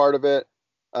to be a part of it.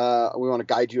 We want to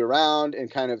guide you around and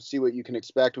kind of see what you can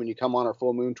expect when you come on our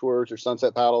full moon tours or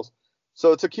sunset paddles.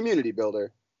 So it's a community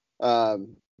builder.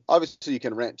 Obviously, you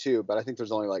can rent too, but I think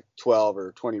there's only like 12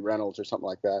 or 20 rentals or something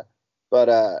like that. But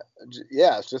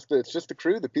yeah, it's just the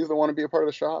crew, the people that want to be a part of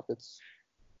the shop. It's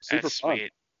super That's fun.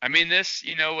 sweet. I mean, this,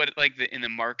 you know, what, like in the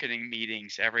marketing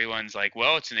meetings, everyone's like,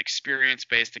 well, it's an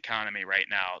experience-based economy right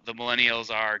now. The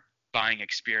millennials are buying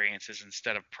experiences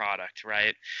instead of product,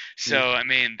 right? So, I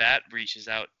mean, that reaches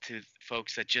out to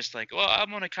folks that just like, well,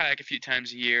 I'm on a kayak a few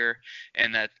times a year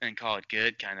and call it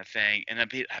good kind of thing. And I'm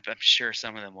sure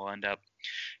some of them will end up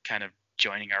kind of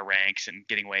joining our ranks and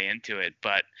getting way into it.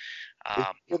 But If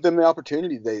um, you give them the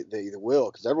opportunity, they will,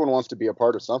 because everyone wants to be a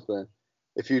part of something.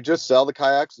 If you just sell the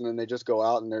kayaks and then they just go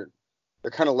out and they're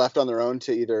kind of left on their own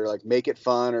to either like make it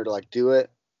fun or to like do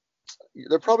it,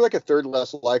 they're probably like a third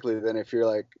less likely than if you're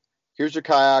like, here's your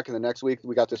kayak, and the next week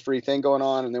we got this free thing going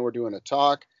on, and then we're doing a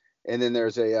talk, and then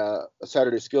there's a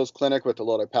Saturday skills clinic with the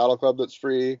Lodi Paddle Club that's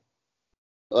free.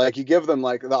 Like you give them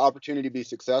like the opportunity to be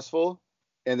successful,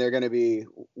 and they're going to be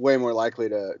way more likely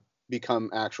to become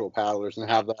actual paddlers and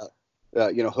have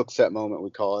that hook set moment, we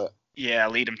call it. yeah,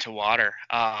 lead them to water.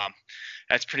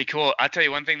 That's pretty cool. I'll tell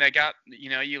you one thing that got,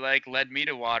 you like led me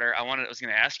to water. I was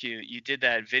going to ask you, you did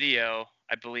that video,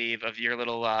 I believe, of your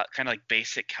little kind of like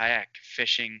basic kayak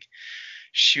fishing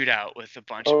shootout with a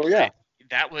bunch of Oh yeah,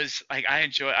 that was like,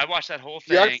 I watched that whole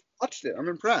you thing. actually watched it. I'm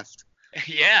impressed.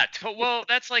 Yeah, well,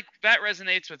 that's like that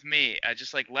resonates with me. I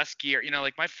just like less gear.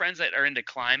 Like my friends that are into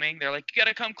climbing, they're like, "You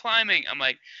gotta come climbing." I'm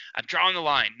like, I'm drawing the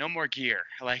line. No more gear.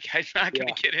 Like I'm not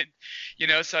gonna Yeah, get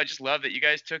it. So I just love that you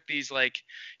guys took these like,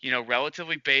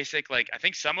 relatively basic. Like I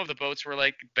think some of the boats were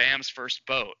like Bam's first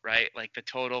boat, right? Like the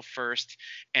total first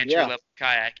entry yeah. level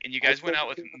kayak, and you I guys went think out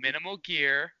with minimal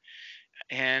gear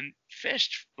and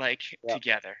fished like yeah,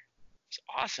 together. It's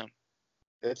awesome.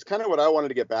 it's kind of what I wanted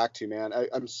to get back to, man.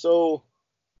 I'm so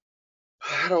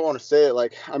I don't want to say it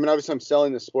like, I mean, obviously I'm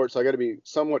selling the sport, so I got to be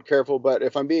somewhat careful. But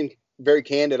if I'm being very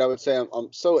candid, I would say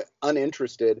I'm so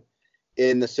uninterested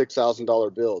in the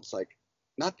 $6,000 builds. Like,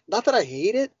 not that I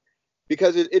hate it,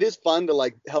 because it is fun to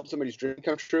like help somebody's dream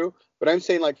come true. But I'm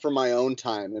saying like for my own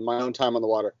time and my own time on the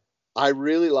water, I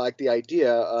really like the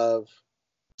idea of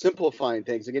simplifying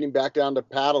things and getting back down to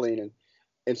paddling.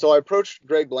 And so I approached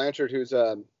Greg Blanchard, who's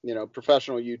a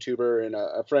professional YouTuber and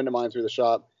a friend of mine through the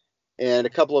shop, and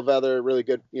a couple of other really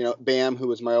good, Bam, who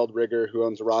was my old rigger who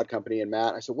owns a rod company, and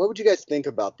Matt. I said, what would you guys think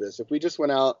about this if we just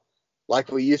went out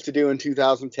like we used to do in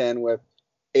 2010 with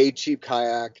a cheap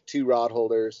kayak, 2 rod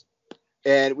holders,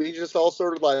 and we just all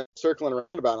sort of like circling around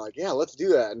about it, like, yeah, let's do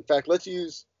that. In fact, let's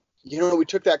use, we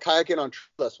took that kayak in on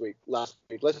last week. Let's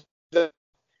do that.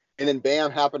 And then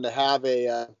Bam happened to have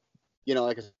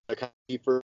like a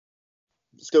keeper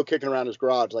still kicking around his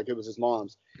garage like it was his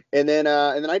mom's. And then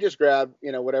I just grabbed,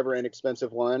 whatever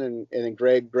inexpensive one, and then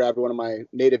Greg grabbed one of my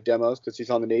native demos because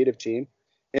he's on the native team,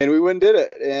 and we went and did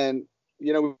it. And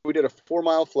we did a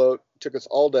 4-mile float, took us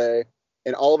all day,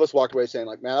 and all of us walked away saying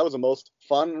like, man, that was the most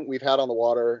fun we've had on the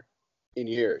water in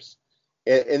years.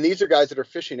 And these are guys that are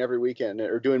fishing every weekend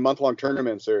or doing month-long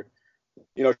tournaments or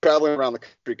traveling around the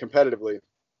country competitively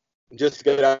just to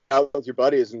get out with your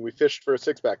buddies. And we fished for a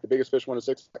 6-pack. The biggest fish won a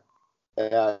 6-pack.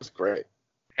 Yeah, it's great.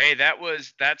 Hey,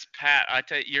 that's Pat. I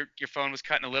tell you, your phone was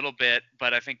cutting a little bit,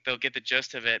 but I think they'll get the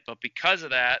gist of it. But because of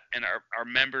that, and our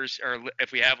members, or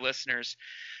if we have listeners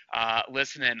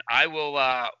listening, I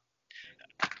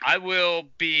will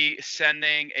be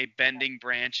sending a Bending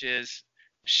Branches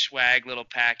swag little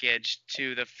package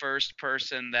to the first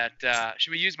person that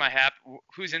should we use my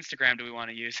whose Instagram do we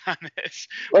want to use on this?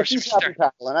 Or Let's should we use Happy start?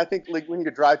 Paddle, and I think like we need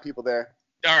to drive people there.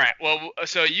 All right. Well,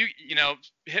 so you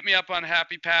hit me up on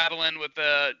Happy Paddling with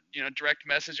a direct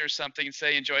message or something and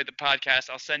say enjoyed the podcast.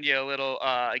 I'll send you a little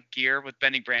gear with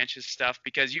Bending Branches stuff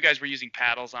because you guys were using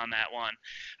paddles on that one.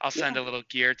 I'll send a little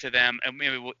gear to them, and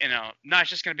maybe we'll, not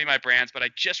just going to be my brands, but I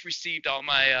just received all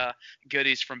my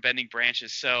goodies from Bending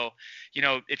Branches. So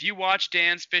if you watch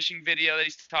Dan's fishing video that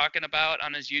he's talking about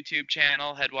on his YouTube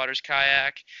channel, Headwaters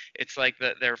Kayak, it's like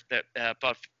they're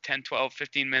about 10, 12,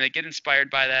 15 minute. Get inspired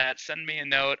by that. Send me a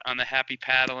note on the Happy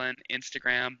Paddling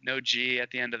Instagram, no G at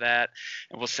the end of that,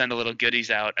 and we'll send a little goodies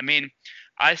out. I mean,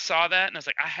 I saw that and I was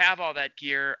like, I have all that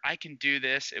gear. I can do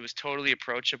this. It was totally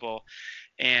approachable.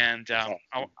 And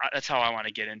that's how I want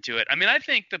to get into it. I mean, I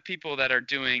think the people that are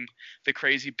doing the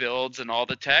crazy builds and all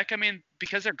the tech, I mean,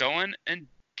 because they're going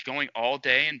all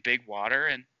day in big water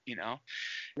and,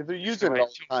 They're using it all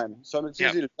the time, so it's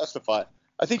easy to justify.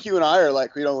 I think you and I are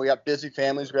like, we got busy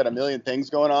families. We got a million things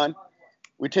going on.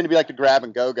 We tend to be like the grab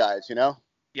and go guys, you know?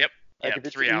 Yep. Like Yep. if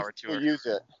it's 3-hour we'll tour. use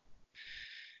it.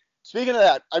 Speaking of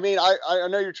that, I mean, I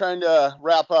know you're trying to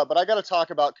wrap up, but I got to talk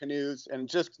about canoes and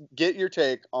just get your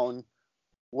take on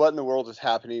what in the world is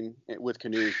happening with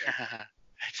canoes.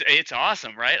 It's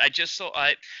awesome, right? I just sold.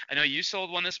 I know you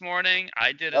sold one this morning.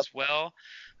 I did as well.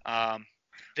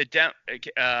 The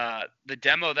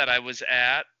demo that I was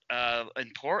at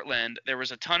in Portland, there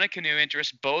was a ton of canoe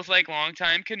interest, both like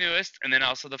longtime canoeists and then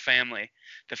also the family.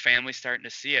 The family starting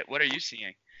to see it. What are you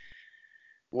seeing?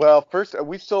 Well, first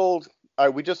we sold.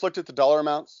 We just looked at the dollar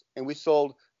amounts, and we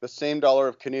sold the same dollar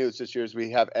of canoes this year as we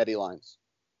have eddy lines.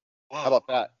 Whoa. How about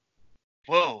that?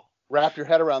 Whoa. Wrap your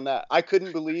head around that. I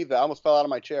couldn't believe that. I almost fell out of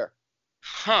my chair.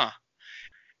 Huh.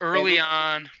 Early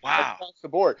on. Wow. Across the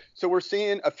board. So we're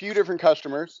seeing a few different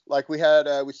customers. Like we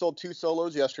sold 2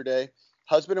 solos yesterday.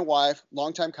 Husband and wife,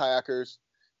 longtime kayakers.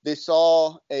 They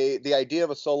saw the idea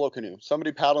of a solo canoe.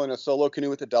 Somebody paddling a solo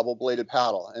canoe with a double-bladed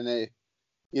paddle, and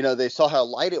they saw how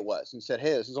light it was and said,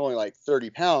 "Hey, this is only like 30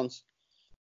 pounds."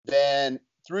 Then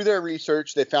through their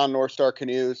research, they found North Star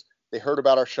Canoes. They heard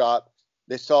about our shop.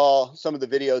 They saw some of the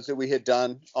videos that we had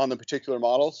done on the particular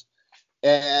models,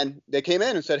 and they came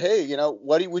in and said, "Hey,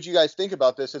 what would you guys think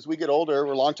about this? As we get older,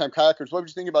 we're longtime kayakers. What would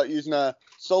you think about using a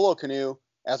solo canoe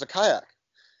as a kayak?"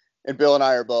 And Bill and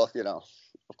I are both,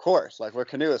 of course, like we're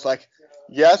canoeists, like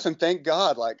yes, and thank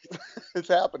God, like it's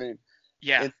happening.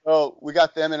 Yeah. And so we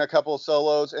got them in a couple of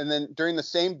solos, and then during the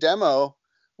same demo,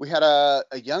 we had a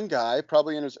young guy,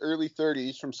 probably in his early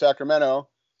 30s, from Sacramento,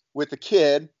 with a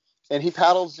kid. And he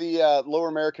paddles the Lower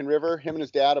American River. Him and his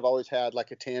dad have always had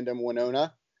like a tandem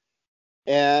Winona.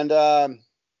 And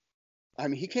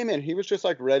he came in. He was just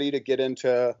like ready to get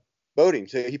into boating.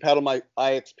 So he paddled my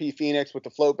IXP Phoenix with the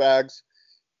float bags.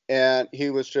 And he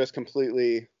was just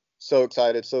completely so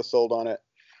excited, so sold on it.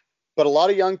 But a lot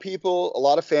of young people, a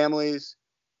lot of families,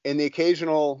 and the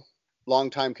occasional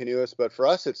longtime canoeist. But for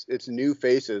us, it's new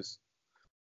faces,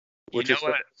 which is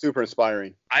super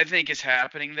inspiring. I think is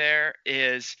happening there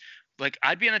is like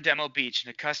I'd be on a demo beach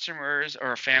and the customers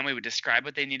or a family would describe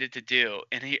what they needed to do,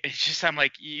 and I'm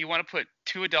like, you want to put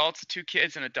 2 adults, 2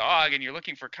 kids, and a dog, and you're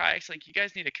looking for kayaks, like you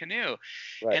guys need a canoe.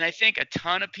 Right. And I think a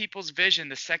ton of people's vision,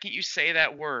 the second you say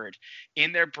that word,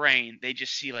 in their brain, they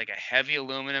just see like a heavy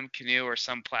aluminum canoe or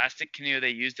some plastic canoe they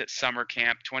used at summer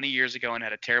camp 20 years ago and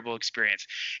had a terrible experience.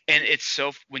 And it's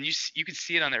so when you can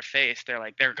see it on their face,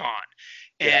 they're gone.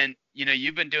 And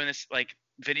you've been doing this like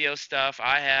video stuff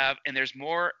I have, and there's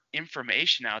more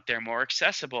information out there, more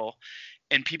accessible,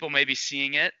 and people may be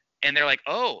seeing it and they're like,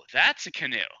 oh, that's a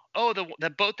canoe. Oh, the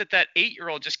boat that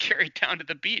 8-year-old just carried down to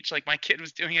the beach, like my kid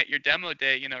was doing at your demo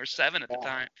day, or 7 at the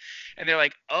time. And they're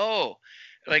like, oh,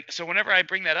 like, so whenever I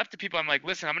bring that up to people, I'm like,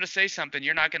 listen, I'm going to say something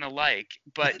you're not going to like,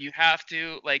 but you have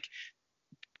to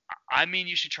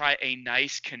you should try a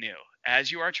nice canoe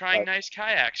as you are trying nice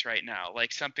kayaks right now,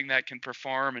 like something that can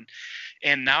perform.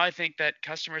 And now I think that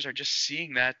customers are just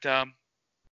seeing that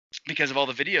because of all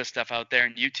the video stuff out there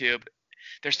on YouTube.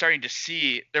 They're starting to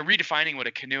see, they're redefining what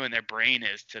a canoe in their brain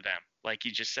is to them, like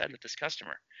you just said with this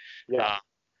customer.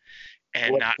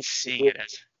 And not seeing it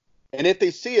as. And if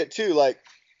they see it too, like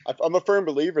I'm a firm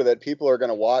believer that people are going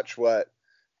to watch what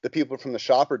the people from the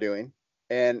shop are doing,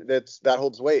 and that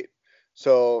holds weight.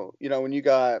 So, when you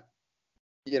got,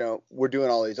 we're doing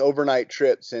all these overnight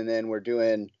trips, and then we're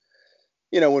doing,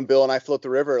 when Bill and I float the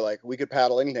river, like we could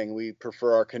paddle anything. We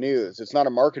prefer our canoes. It's not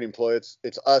a marketing ploy.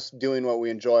 It's us doing what we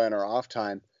enjoy on our off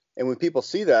time. And when people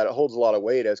see that, it holds a lot of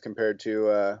weight as compared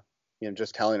to,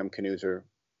 just telling them canoes are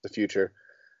the future.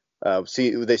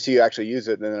 They see you actually use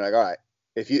it, and then they're like, all right,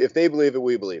 if they believe it,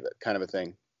 we believe it, kind of a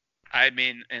thing. I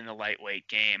mean, in the lightweight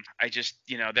game, I just,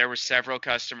 there were several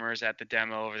customers at the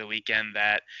demo over the weekend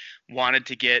that wanted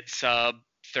to get sub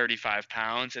 35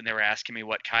 pounds, and they were asking me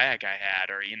what kayak I had,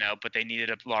 or, but they needed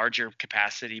a larger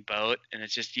capacity boat. And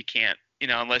it's just, you can't,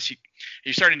 unless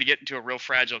you're starting to get into a real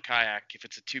fragile kayak. If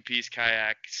it's a 2-piece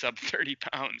kayak, sub 30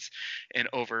 pounds and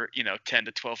over, 10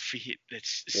 to 12 feet,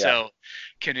 so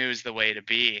canoe is the way to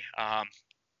be.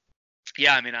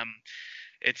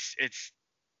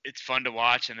 It's fun to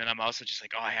watch, and then I'm also just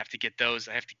like, oh, I have to get those.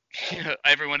 I have to,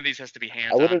 every one of these has to be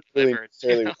hands-on. I wouldn't really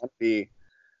necessarily want to be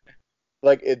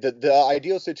like the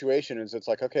ideal situation is it's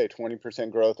like, okay,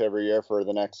 20% growth every year for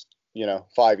the next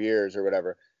 5 years or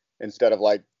whatever, instead of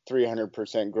like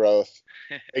 300% growth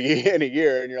in a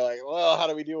year, and you're like, well, how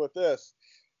do we deal with this?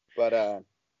 But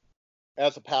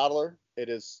as a paddler, it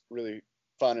is really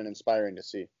fun and inspiring to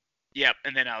see. Yep,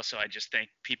 and then also I just think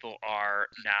people are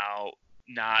now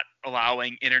not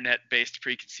allowing internet-based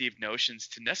preconceived notions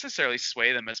to necessarily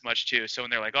sway them as much too. So when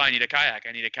they're like, "Oh, I need a kayak,"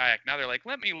 now they're like,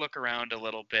 "Let me look around a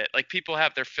little bit." Like people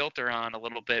have their filter on a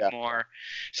little bit more.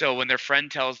 So when their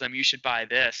friend tells them you should buy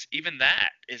this, even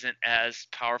that isn't as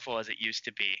powerful as it used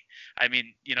to be. I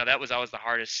mean, that was always the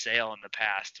hardest sale in the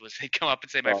past, was they'd come up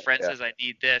and say, "My friend says I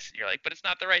need this," and you're like, "But it's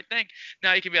not the right thing."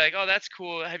 Now you can be like, "Oh, that's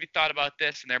cool. Have you thought about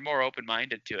this?" And they're more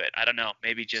open-minded to it. I don't know.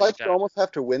 Maybe just it's like you almost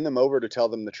have to win them over to tell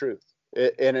them the truth.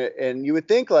 And you would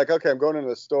think like, okay, I'm going into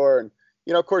the store, and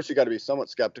of course you got to be somewhat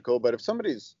skeptical. But if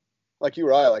somebody's like you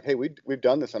or I, like, hey, we've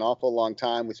done this an awful long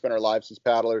time. We spent our lives as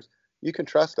paddlers. You can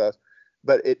trust us.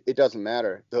 But it doesn't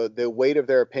matter. The weight of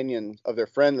their opinion of their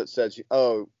friend that says,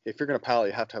 oh, if you're going to paddle,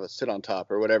 you have to have a sit on top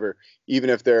or whatever,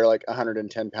 even if they're like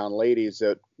 110-pound ladies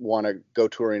that want to go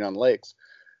touring on lakes.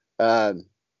 The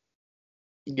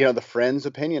friend's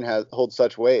opinion holds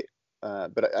such weight.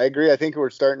 But I agree. I think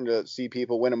we're starting to see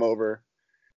people win them over.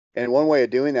 And one way of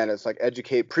doing that is like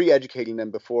pre-educating them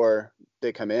before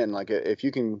they come in. Like if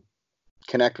you can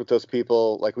connect with those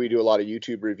people, like we do a lot of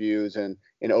YouTube reviews and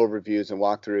overviews and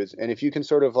walkthroughs. And if you can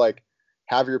sort of like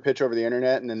have your pitch over the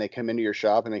internet and then they come into your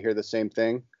shop and they hear the same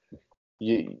thing,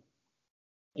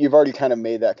 you've already kind of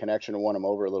made that connection and won them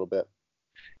over a little bit.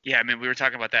 Yeah, I mean, we were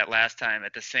talking about that last time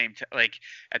at the same like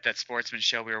at that Sportsman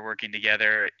show we were working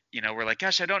together. We're like,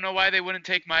 gosh, I don't know why they wouldn't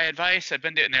take my advice. I've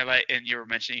been doing, and they're like, and you were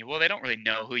mentioning, well, they don't really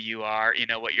know who you are,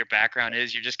 what your background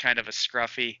is. You're just kind of a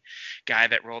scruffy guy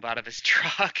that rolled out of his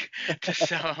truck.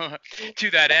 So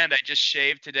to that end, I just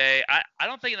shaved today. I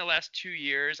don't think in the last 2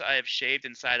 years I have shaved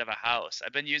inside of a house.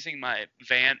 I've been using my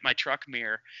truck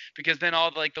mirror, because then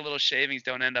all the little shavings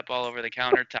don't end up all over the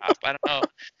countertop. I don't know.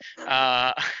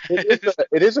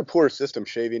 It is a poor system,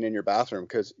 shaving in your bathroom,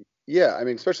 because I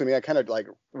mean, especially me, I kind of like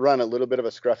run a little bit of a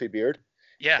scruffy beard.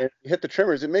 Yeah. And you hit the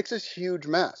trimmers, it makes this huge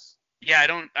mess. Yeah,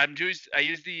 I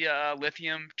use the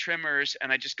lithium trimmers,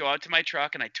 and I just go out to my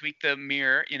truck and I tweak the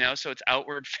mirror, so it's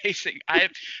outward facing.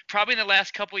 I've probably in the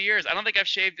last couple of years, I don't think I've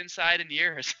shaved inside in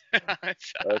years.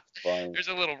 That's fine. There's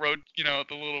a little road, the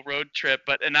little road trip,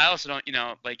 and I also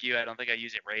don't, like you, I don't think I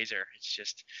use a razor. It's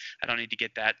just, I don't need to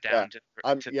get that down to the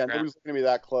ground. Nobody's going to be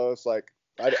that close. Like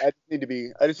I just need to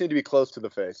be close to the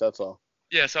face. That's all.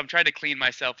 Yeah, so I'm trying to clean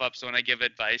myself up, so when I give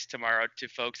advice tomorrow to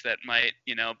folks that might,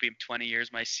 be 20 years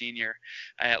my senior,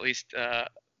 I at least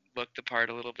look the part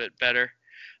a little bit better.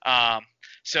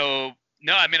 So,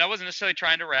 no, I mean, I wasn't necessarily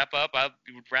trying to wrap up. I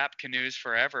would wrap canoes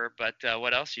forever, but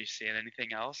what else are you seeing?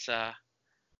 Anything else?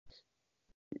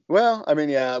 Well, I mean,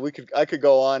 yeah, I could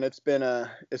go on. It's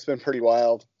been pretty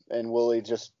wild, and Wooly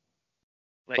just.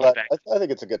 I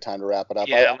think it's a good time to wrap it up.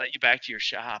 Yeah, I'll let you back to your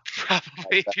shop.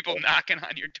 Probably exactly. People knocking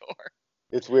on your door.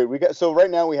 It's weird. So right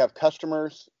now we have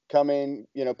customers coming,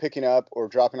 picking up or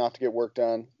dropping off to get work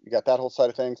done. You got that whole side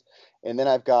of things. And then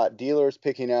I've got dealers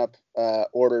picking up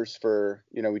orders for,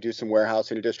 we do some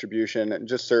warehousing and distribution and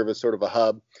just serve as sort of a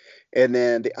hub. And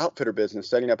then the outfitter business,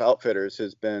 setting up outfitters,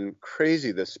 has been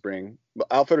crazy this spring.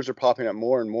 Outfitters are popping up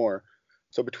more and more.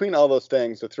 So between all those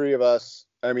things, the three of us,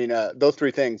 those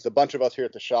three things, a bunch of us here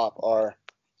at the shop are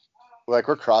like,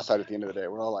 we're cross-eyed at the end of the day.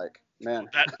 We're all like, man.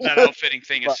 That outfitting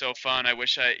thing is so fun. I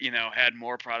wish I, had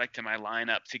more product in my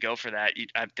lineup to go for that.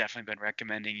 I've definitely been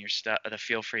recommending your stuff, the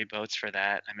Feel Free boats for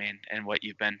that. I mean, and what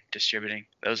you've been distributing.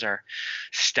 Those are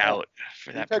stout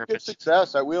for that purpose. Good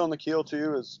success. That Wheel on the Keel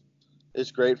too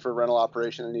is great for a rental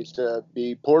operation that needs to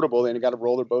be portable. They got to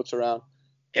roll their boats around.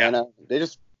 Yeah. And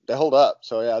they hold up.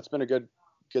 So yeah, it's been a good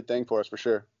thing for us for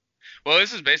sure. Well,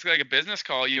 this is basically like a business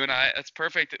call, you and I. That's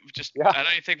perfect. I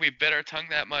don't even think we bit our tongue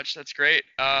that much. That's great.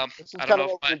 This is kind of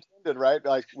what we intended, right?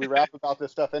 Like we rap about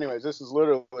this stuff anyways. This is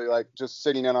literally like just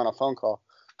sitting in on a phone call.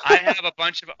 I have a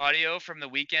bunch of audio from the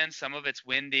weekend. Some of it's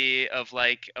windy, of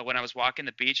like when I was walking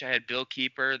the beach, I had Bill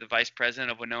Keeper, the vice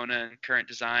president of Winona and Current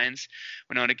Designs.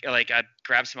 I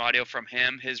grabbed some audio from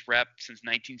him, his rep since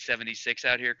 1976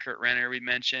 out here. Kurt Renner, we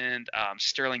mentioned,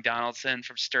 Sterling Donaldson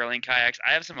from Sterling Kayaks.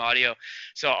 I have some audio,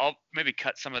 so I'll maybe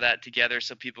cut some of that together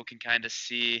so people can kind of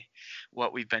see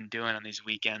what we've been doing on these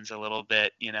weekends a little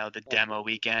bit, the demo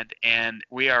weekend. And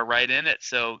we are right in it.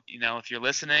 So, if you're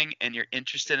listening and you're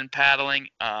interested in paddling,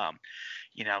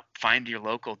 find your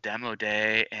local demo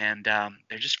day, and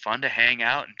they're just fun to hang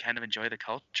out and kind of enjoy the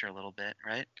culture a little bit,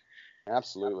 right?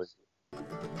 Absolutely.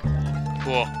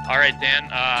 Cool. All right, Dan.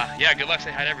 Good luck.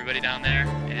 Say hi to everybody down there,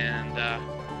 and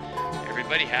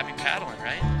everybody happy paddling,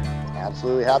 right?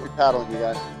 Absolutely happy paddling, you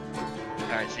guys.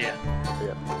 All right, see ya. See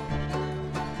ya.